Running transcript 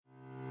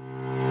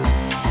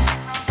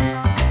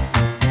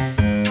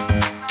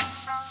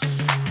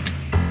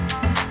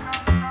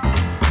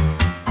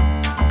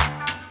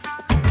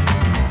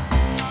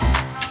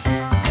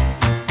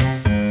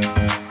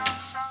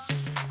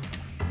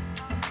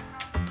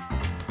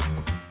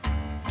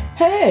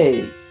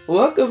Hey,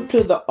 welcome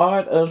to the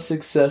Art of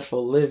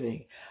Successful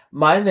Living.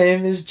 My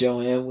name is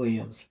Joanne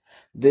Williams.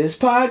 This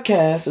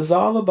podcast is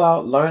all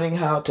about learning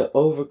how to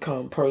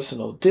overcome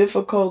personal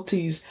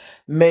difficulties,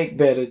 make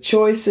better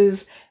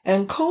choices,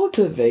 and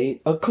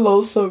cultivate a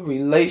closer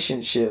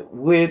relationship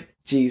with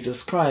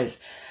Jesus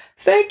Christ.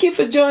 Thank you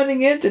for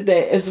joining in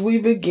today as we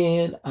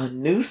begin a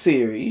new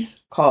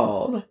series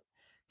called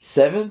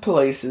 7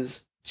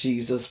 Places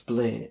Jesus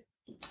Bled.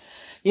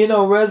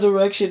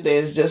 Resurrection Day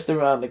is just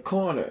around the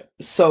corner.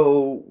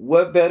 So,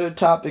 what better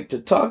topic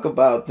to talk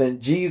about than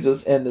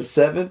Jesus and the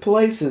 7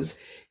 places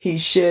he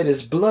shed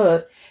his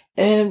blood?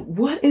 And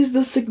what is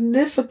the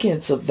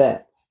significance of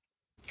that?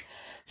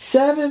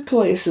 7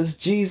 places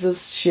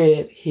Jesus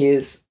shed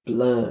his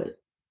blood,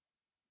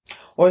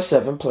 or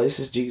 7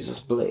 places Jesus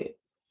bled.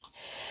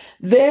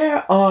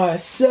 There are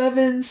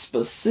 7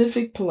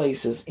 specific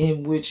places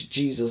in which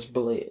Jesus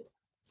bled.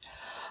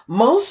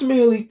 Most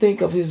merely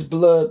think of his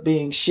blood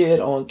being shed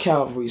on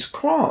Calvary's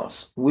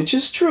cross, which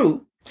is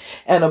true.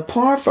 And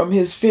apart from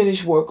his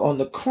finished work on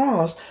the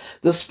cross,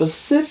 the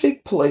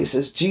specific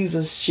places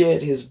Jesus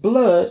shed his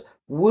blood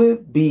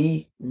would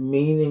be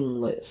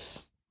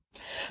meaningless.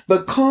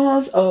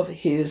 Because of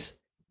his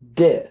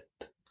death,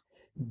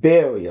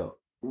 burial,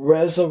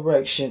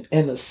 resurrection,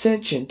 and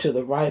ascension to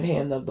the right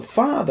hand of the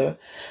Father,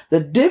 the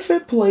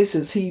different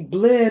places he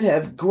bled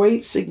have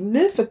great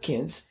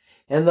significance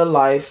in the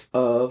life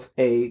of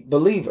a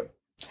believer.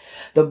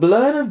 The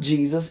blood of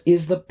Jesus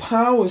is the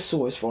power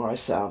source for our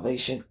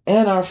salvation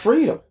and our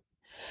freedom.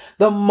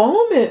 The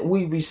moment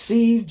we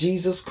receive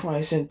Jesus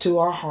Christ into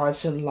our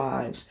hearts and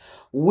lives,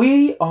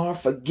 we are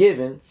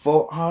forgiven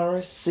for our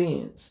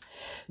sins.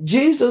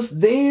 Jesus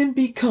then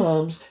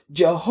becomes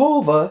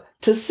Jehovah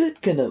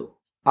Tsidkenu,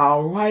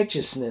 our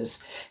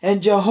righteousness,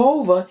 and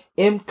Jehovah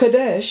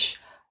Imkadesh,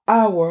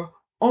 our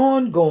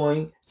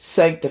ongoing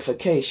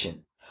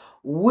sanctification.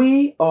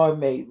 We are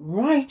made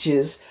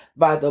righteous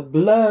by the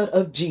blood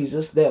of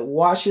Jesus that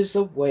washes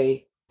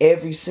away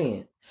every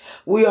sin.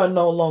 We are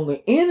no longer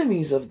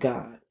enemies of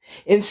God.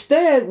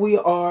 Instead, we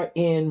are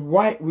in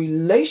right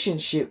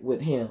relationship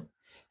with him.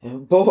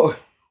 And boy,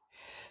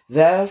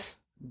 that's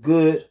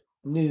good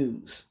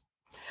news.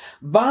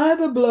 By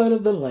the blood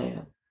of the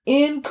Lamb,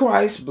 in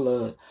Christ's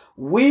blood,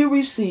 we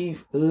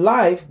receive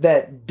life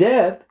that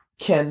death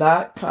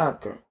cannot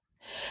conquer.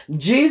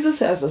 Jesus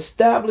has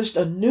established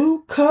a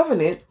new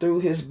covenant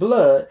through his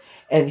blood,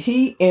 and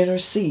he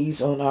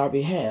intercedes on our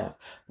behalf.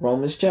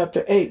 Romans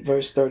chapter 8,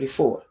 verse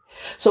 34.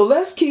 So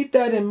let's keep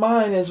that in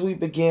mind as we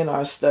begin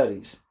our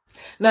studies.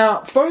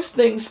 Now, first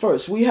things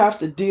first, we have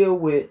to deal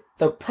with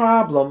the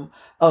problem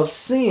of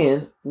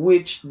sin,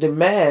 which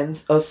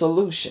demands a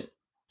solution.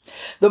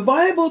 The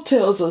Bible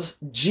tells us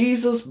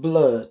Jesus'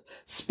 blood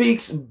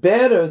speaks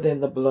better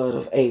than the blood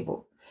of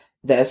Abel.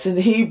 That's in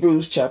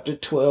Hebrews chapter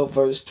 12,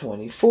 verse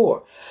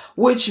 24,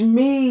 which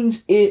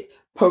means it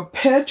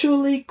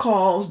perpetually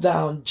calls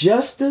down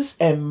justice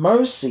and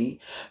mercy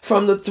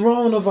from the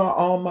throne of our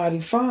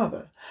Almighty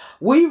Father.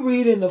 We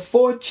read in the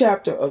 4th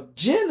chapter of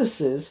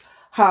Genesis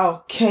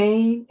how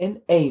Cain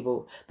and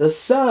Abel, the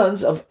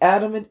sons of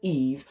Adam and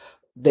Eve,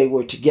 they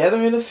were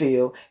together in a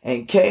field,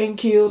 and Cain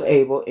killed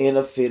Abel in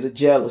a fit of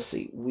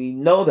jealousy. We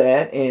know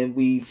that, and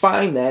we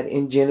find that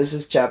in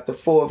Genesis chapter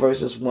 4,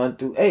 verses 1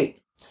 through 8.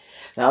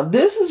 Now,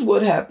 this is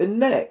what happened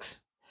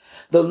next.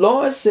 The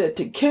Lord said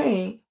to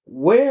Cain,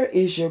 "Where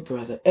is your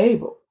brother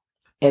Abel?"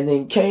 And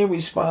then Cain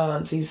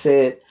responds, he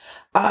said,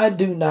 "I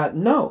do not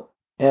know.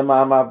 Am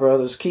I my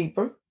brother's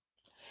keeper?"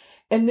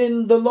 And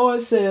then the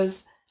Lord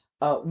says,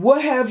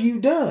 "What have you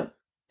done?"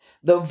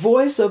 "The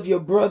voice of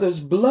your brother's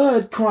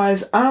blood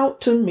cries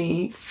out to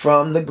me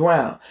from the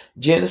ground."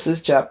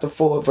 Genesis chapter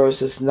 4,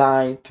 verses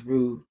 9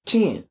 through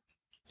 10.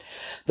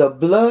 The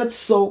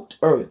blood-soaked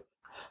earth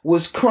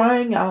was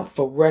crying out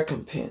for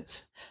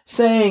recompense,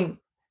 saying,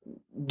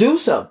 "Do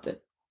something.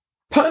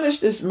 Punish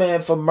this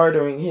man for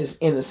murdering his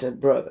innocent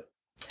brother."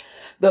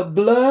 The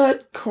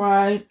blood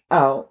cried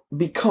out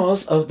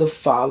because of the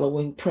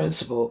following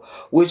principle,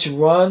 which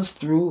runs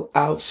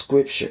throughout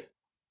Scripture.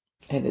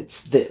 And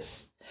it's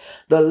this: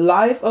 the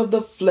life of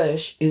the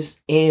flesh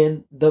is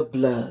in the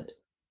blood.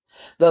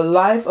 The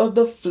life of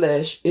the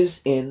flesh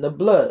is in the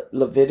blood.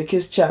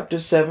 Leviticus chapter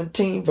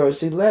 17,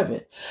 verse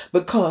 11.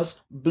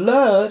 Because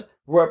blood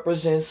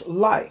represents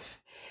life.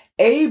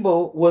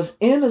 Abel was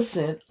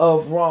innocent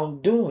of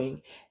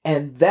wrongdoing,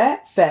 and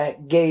that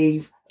fact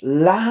gave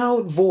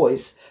loud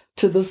voice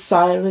to the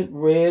silent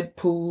red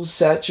pool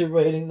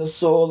saturating the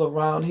soil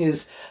around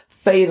his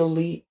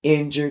fatally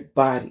injured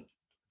body.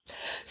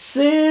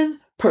 Sin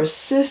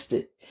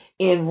persisted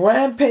in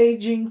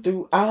rampaging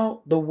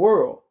throughout the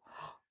world.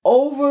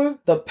 Over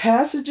the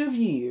passage of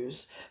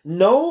years,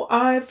 no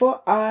eye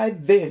for eye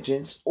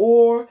vengeance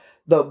or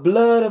the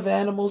blood of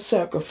animal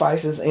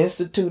sacrifices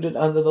instituted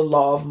under the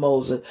law of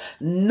Moses,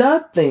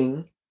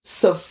 nothing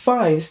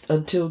sufficed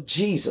until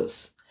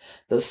Jesus,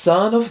 the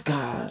Son of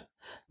God,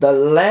 the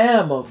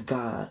Lamb of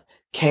God,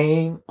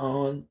 came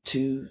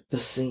onto the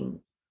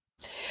scene.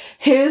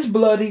 His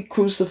bloody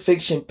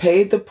crucifixion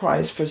paid the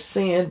price for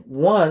sin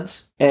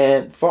once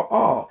and for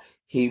all.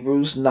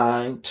 Hebrews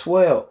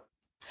 9:12.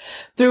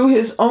 Through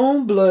his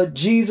own blood,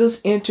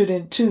 Jesus entered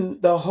into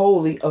the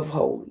Holy of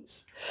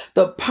Holies.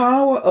 The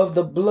power of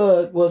the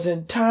blood was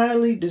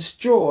entirely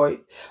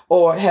destroyed,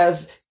 or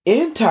has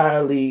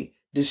entirely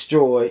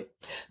destroyed,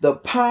 the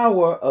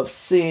power of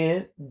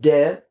sin,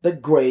 death, the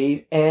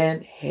grave,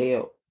 and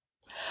hell.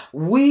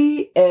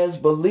 We as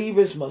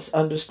believers must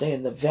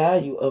understand the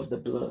value of the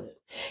blood.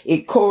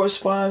 It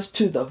corresponds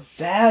to the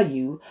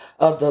value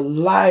of the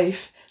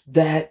life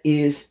that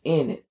is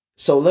in it.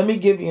 So let me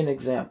give you an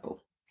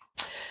example.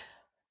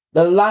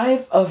 The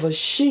life of a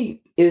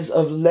sheep is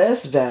of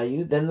less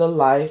value than the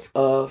life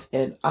of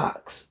an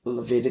ox.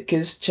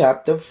 Leviticus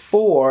chapter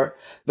 4,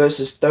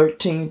 verses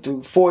 13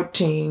 through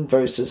 14,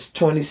 verses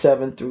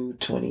 27 through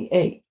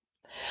 28.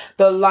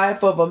 The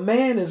life of a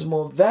man is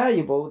more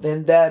valuable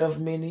than that of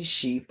many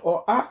sheep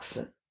or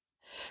oxen.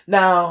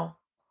 Now,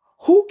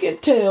 who can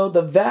tell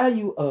the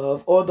value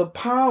of or the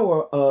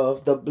power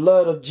of the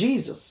blood of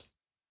Jesus?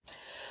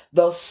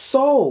 The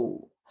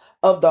soul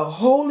of the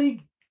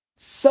Holy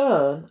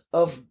Son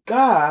of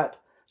God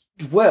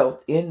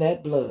dwelt in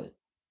that blood.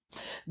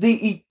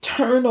 The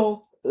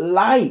eternal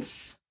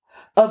life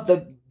of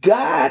the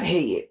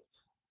Godhead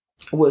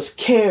was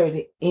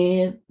carried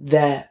in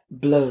that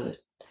blood.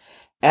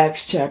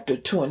 Acts chapter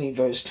 20,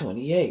 verse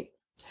 28.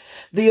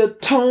 The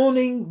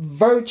atoning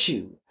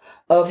virtue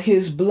of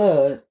his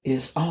blood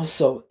is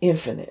also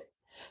infinite,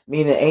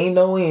 meaning ain't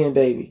no end,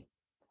 baby.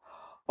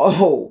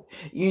 Oh,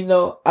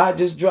 I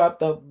just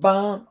dropped a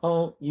bomb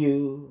on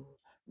you,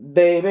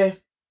 baby.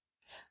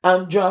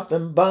 I'm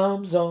dropping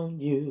bombs on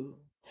you.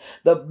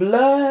 The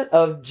blood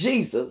of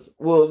Jesus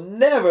will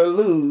never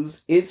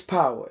lose its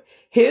power.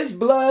 His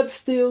blood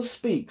still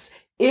speaks.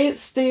 It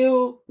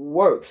still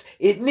works.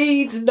 It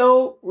needs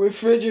no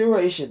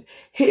refrigeration.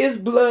 His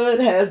blood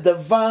has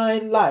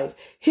divine life.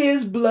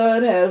 His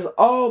blood has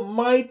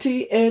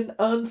almighty and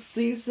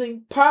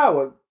unceasing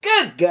power.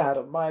 Good God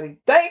Almighty.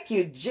 Thank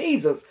you,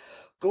 Jesus.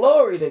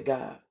 Glory to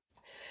God.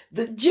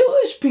 The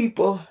Jewish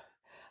people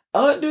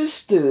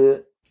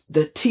understood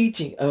the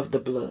teaching of the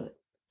blood.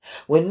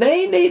 When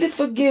they needed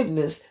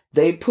forgiveness,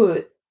 they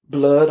put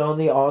blood on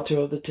the altar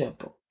of the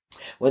temple.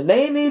 When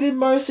they needed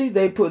mercy,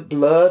 they put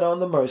blood on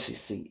the mercy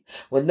seat.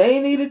 When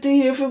they needed to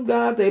hear from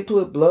God, they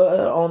put blood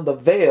on the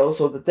veil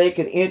so that they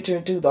could enter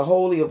into the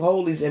Holy of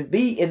Holies and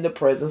be in the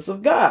presence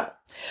of God.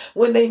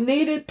 When they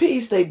needed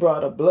peace, they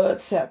brought a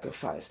blood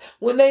sacrifice.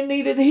 When they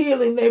needed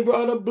healing, they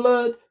brought a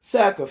blood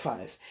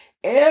sacrifice.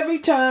 Every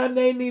time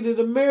they needed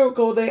a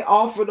miracle, they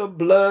offered a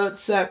blood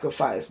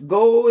sacrifice.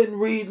 Go and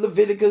read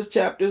Leviticus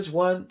chapters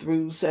 1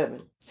 through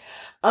 7.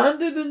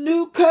 Under the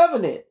new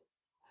covenant,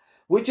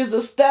 which is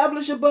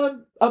established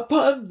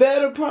upon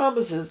better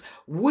promises,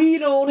 we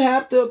don't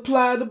have to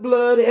apply the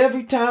blood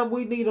every time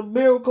we need a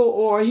miracle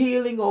or a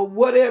healing or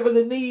whatever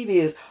the need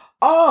is.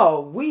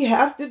 All we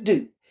have to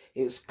do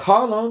is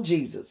call on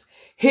Jesus.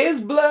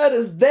 His blood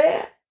is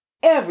there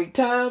every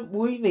time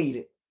we need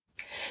it.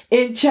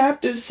 In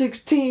chapter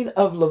 16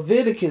 of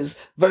Leviticus,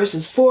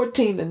 verses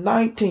 14 and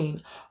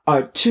 19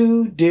 are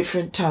two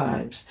different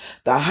times.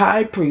 The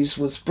high priest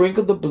would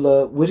sprinkle the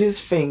blood with his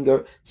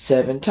finger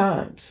 7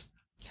 times.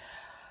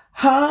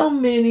 How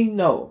many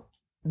know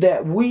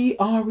that we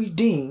are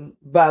redeemed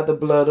by the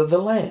blood of the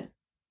Lamb?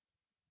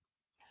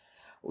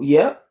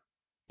 Yep,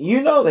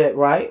 you know that,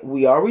 right?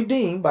 We are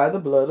redeemed by the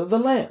blood of the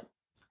Lamb.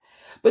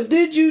 But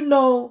did you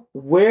know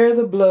where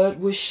the blood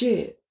was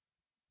shed?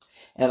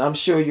 And I'm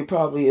sure you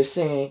probably are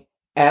saying,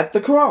 at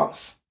the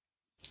cross.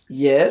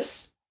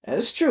 Yes,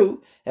 that's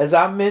true, as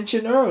I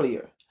mentioned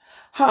earlier.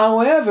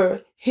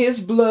 However, his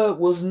blood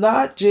was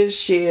not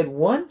just shed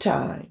one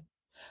time,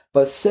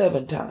 but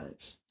 7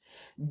 times.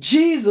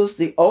 Jesus,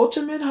 the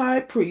ultimate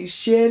high priest,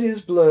 shed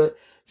his blood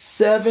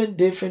 7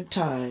 different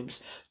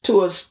times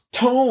to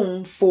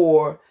atone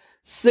for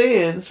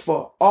sins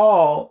for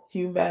all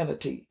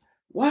humanity.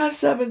 Why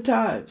 7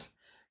 times?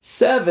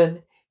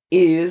 7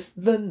 is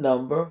the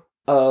number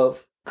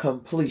of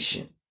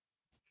completion.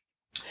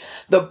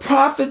 The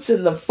prophets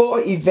and the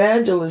 4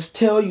 evangelists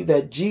tell you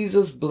that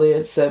Jesus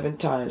bled 7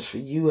 times for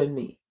you and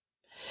me.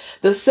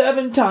 The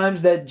 7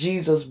 times that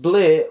Jesus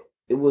bled,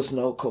 it was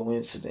no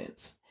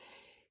coincidence.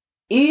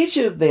 Each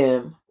of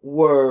them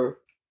were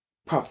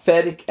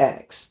prophetic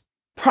acts,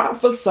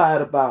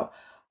 prophesied about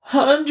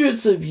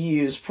hundreds of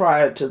years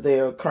prior to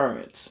their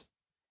occurrence.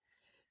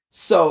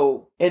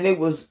 So, and it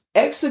was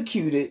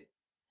executed,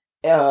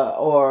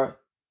 or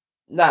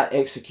not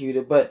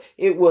executed, but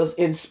it was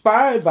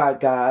inspired by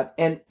God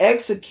and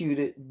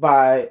executed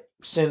by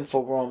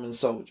sinful Roman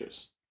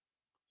soldiers.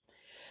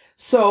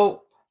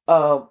 So,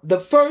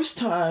 the first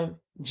time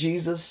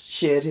Jesus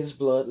shed his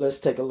blood, let's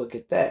take a look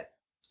at that.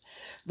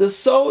 The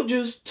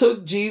soldiers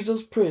took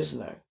Jesus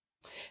prisoner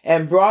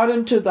and brought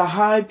him to the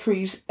high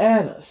priest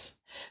Annas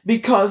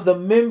because the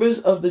members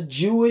of the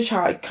Jewish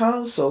high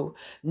council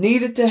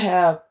needed to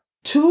have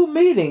 2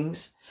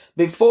 meetings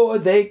before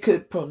they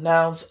could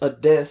pronounce a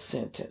death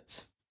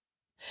sentence.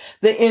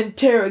 The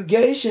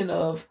interrogation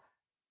of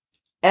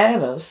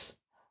Annas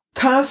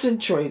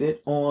concentrated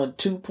on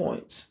 2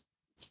 points: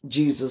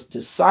 Jesus'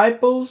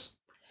 disciples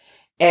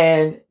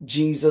and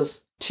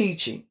Jesus'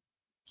 teaching.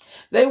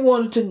 They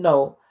wanted to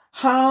know,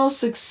 how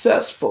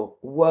successful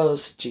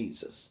was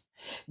Jesus?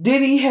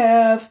 Did he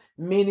have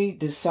many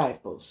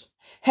disciples?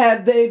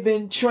 Had they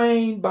been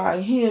trained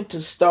by him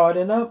to start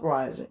an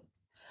uprising?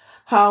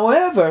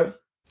 However,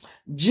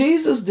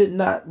 Jesus did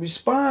not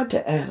respond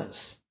to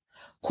Annas'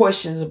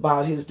 questions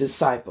about his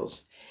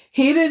disciples.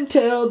 He didn't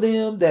tell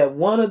them that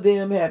one of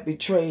them had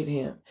betrayed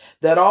him,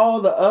 that all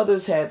the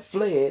others had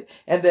fled,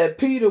 and that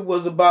Peter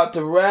was about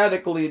to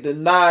radically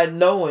deny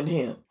knowing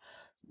him.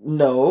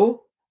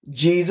 No,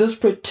 Jesus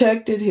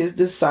protected his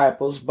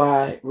disciples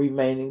by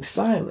remaining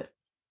silent.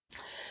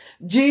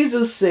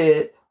 Jesus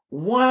said,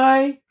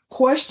 "Why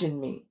question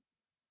me?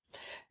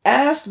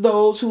 Ask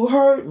those who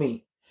heard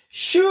me.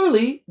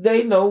 Surely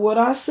they know what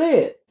I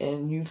said."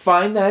 And you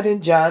find that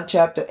in John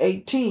chapter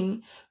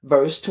 18,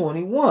 verse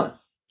 21.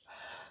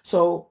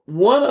 So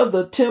one of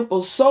the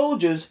temple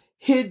soldiers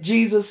hit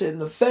Jesus in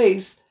the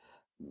face,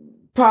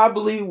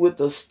 probably with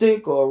a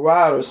stick or a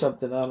rod or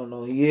something. I don't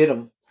know. He hit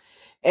him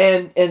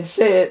and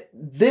said,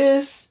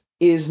 "This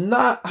is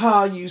not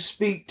how you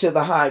speak to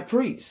the high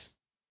priest."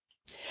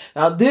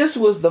 Now, this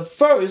was the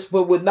first,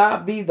 but would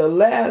not be the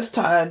last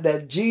time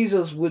that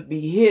Jesus would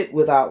be hit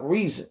without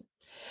reason.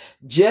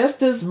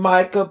 Just as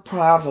Micah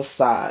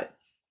prophesied,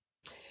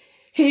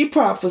 he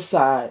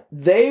prophesied,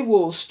 "They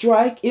will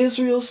strike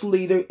Israel's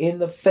leader in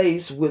the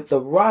face with a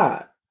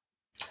rod."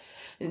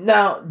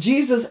 Now,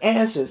 Jesus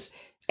answered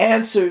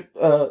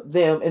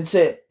them and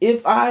said,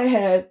 "If I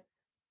had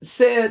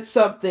said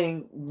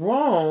something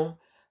wrong,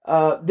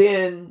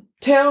 then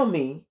tell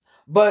me.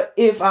 But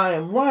if I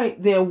am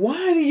right, then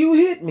why do you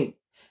hit me?"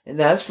 And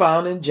that's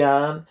found in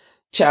John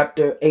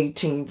chapter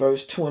 18,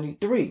 verse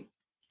 23.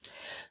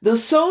 The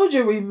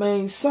soldier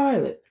remained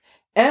silent.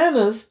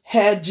 Annas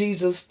had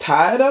Jesus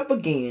tied up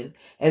again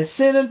and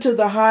sent him to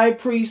the high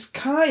priest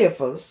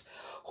Caiaphas,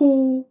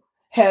 who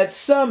had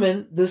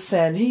summoned the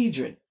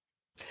Sanhedrin.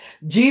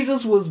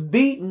 Jesus was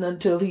beaten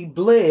until he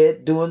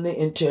bled during the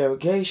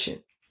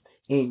interrogation,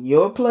 in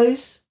your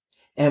place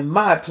and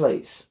my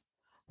place,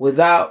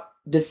 without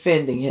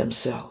defending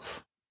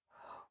himself.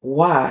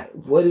 Why?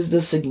 What is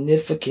the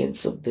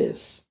significance of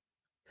this?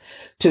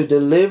 To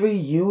deliver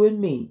you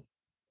and me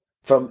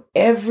from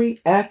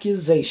every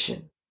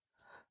accusation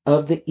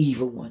of the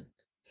evil one.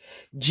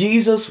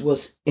 Jesus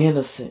was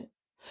innocent,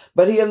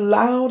 but he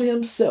allowed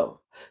himself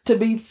to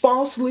be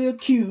falsely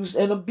accused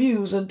and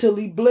abused until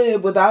he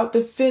bled without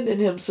defending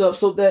himself,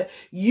 so that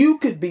you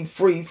could be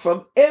free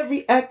from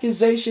every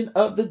accusation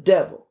of the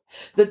devil.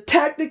 The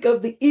tactic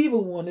of the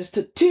evil one is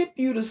to tempt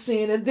you to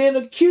sin and then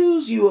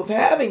accuse you of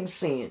having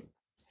sinned.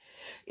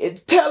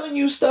 It's telling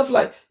you stuff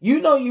like, "You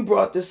know you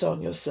brought this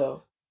on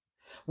yourself.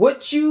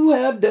 What you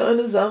have done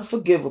is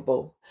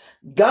unforgivable.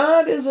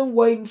 God isn't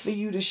waiting for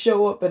you to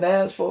show up and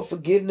ask for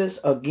forgiveness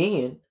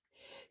again.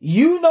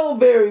 You know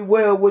very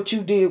well what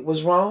you did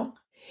was wrong."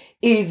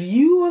 If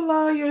you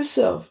allow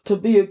yourself to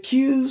be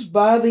accused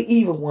by the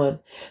evil one,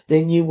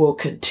 then you will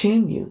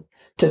continue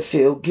to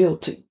feel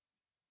guilty.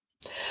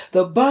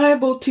 The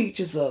Bible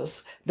teaches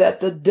us that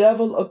the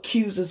devil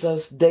accuses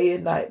us day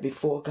and night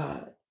before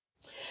God.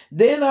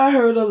 Then I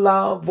heard a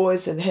loud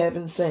voice in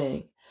heaven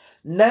saying,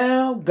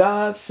 "Now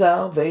God's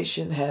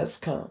salvation has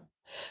come.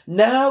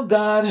 Now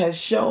God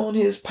has shown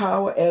his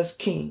power as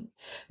king.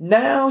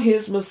 Now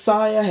his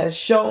Messiah has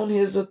shown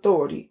his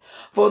authority.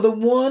 For the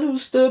one who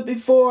stood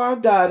before our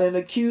God and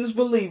accused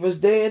believers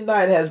day and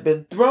night has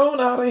been thrown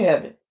out of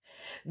heaven.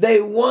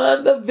 They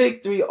won the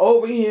victory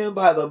over him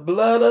by the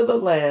blood of the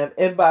Lamb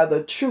and by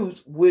the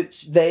truth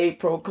which they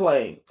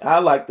proclaim." I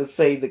like to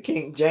say the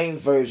King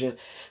James Version,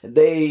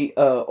 they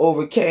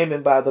overcame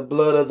him by the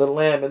blood of the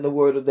Lamb and the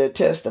word of their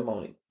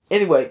testimony.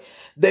 Anyway,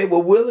 they were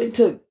willing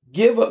to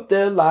give up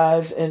their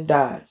lives and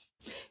die.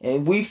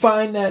 And we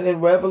find that in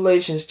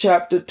Revelations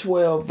chapter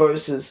 12,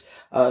 verses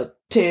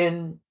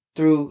 10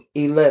 through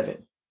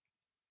 11.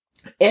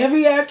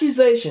 Every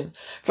accusation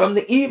from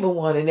the evil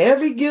one and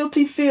every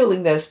guilty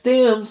feeling that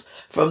stems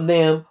from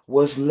them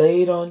was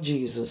laid on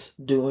Jesus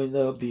during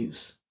the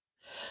abuse.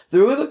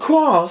 Through the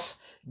cross,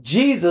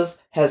 Jesus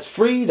has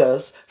freed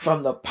us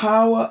from the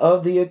power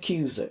of the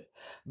accuser.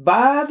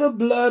 By the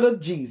blood of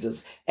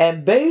Jesus,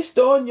 and based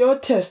on your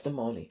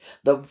testimony,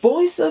 the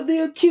voice of the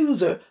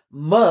accuser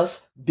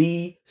must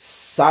be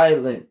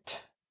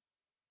silent.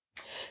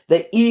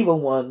 The evil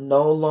one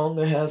no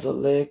longer has a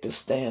leg to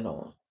stand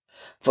on.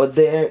 For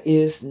there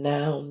is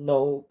now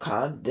no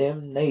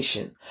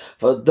condemnation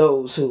for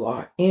those who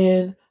are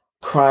in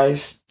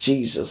Christ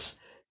Jesus.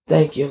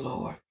 Thank you,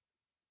 Lord.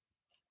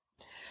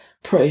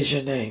 Praise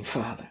your name,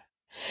 Father.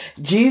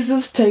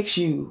 Jesus takes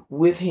you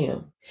with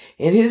him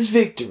in his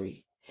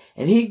victory,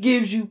 and he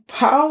gives you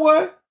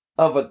power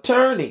of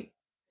attorney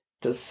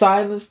to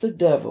silence the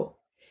devil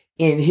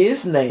in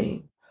his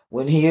name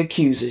when he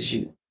accuses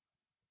you.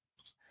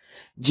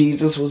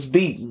 Jesus was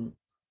beaten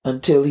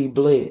until he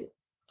bled.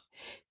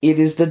 It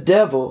is the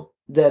devil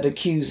that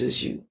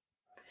accuses you.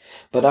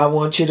 But I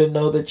want you to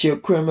know that your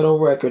criminal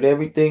record,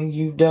 everything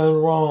you've done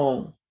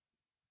wrong,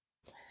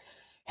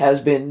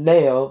 has been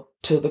nailed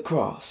to the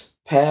cross,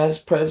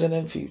 past, present,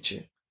 and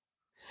future.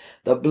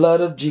 The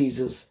blood of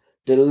Jesus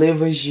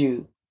delivers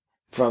you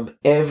from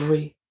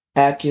every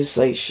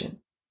accusation.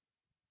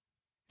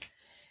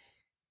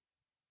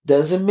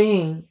 Doesn't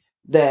mean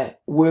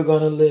that we're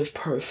going to live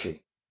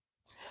perfect,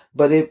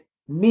 but it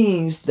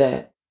means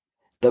that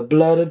the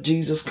blood of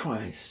Jesus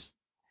Christ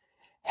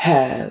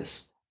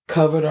has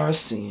covered our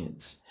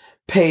sins,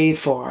 paid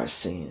for our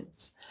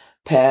sins,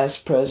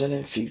 past, present,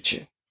 and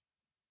future.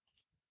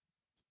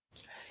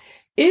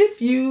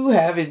 If you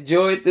have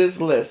enjoyed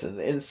this lesson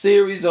and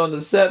series on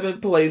the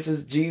 7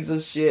 places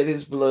Jesus shed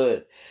his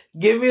blood,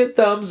 give me a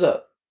thumbs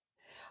up.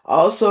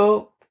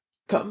 Also,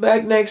 come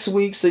back next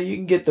week so you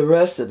can get the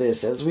rest of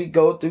this as we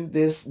go through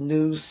this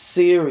new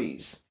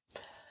series.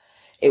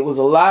 It was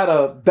a lot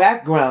of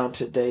background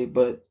today,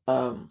 but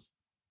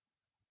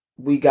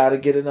we got to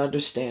get an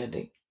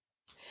understanding.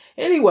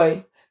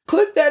 Anyway,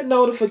 click that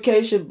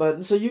notification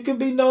button so you can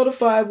be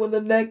notified when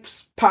the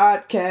next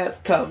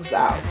podcast comes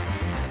out.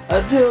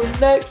 Until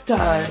next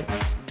time,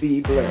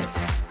 be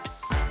blessed.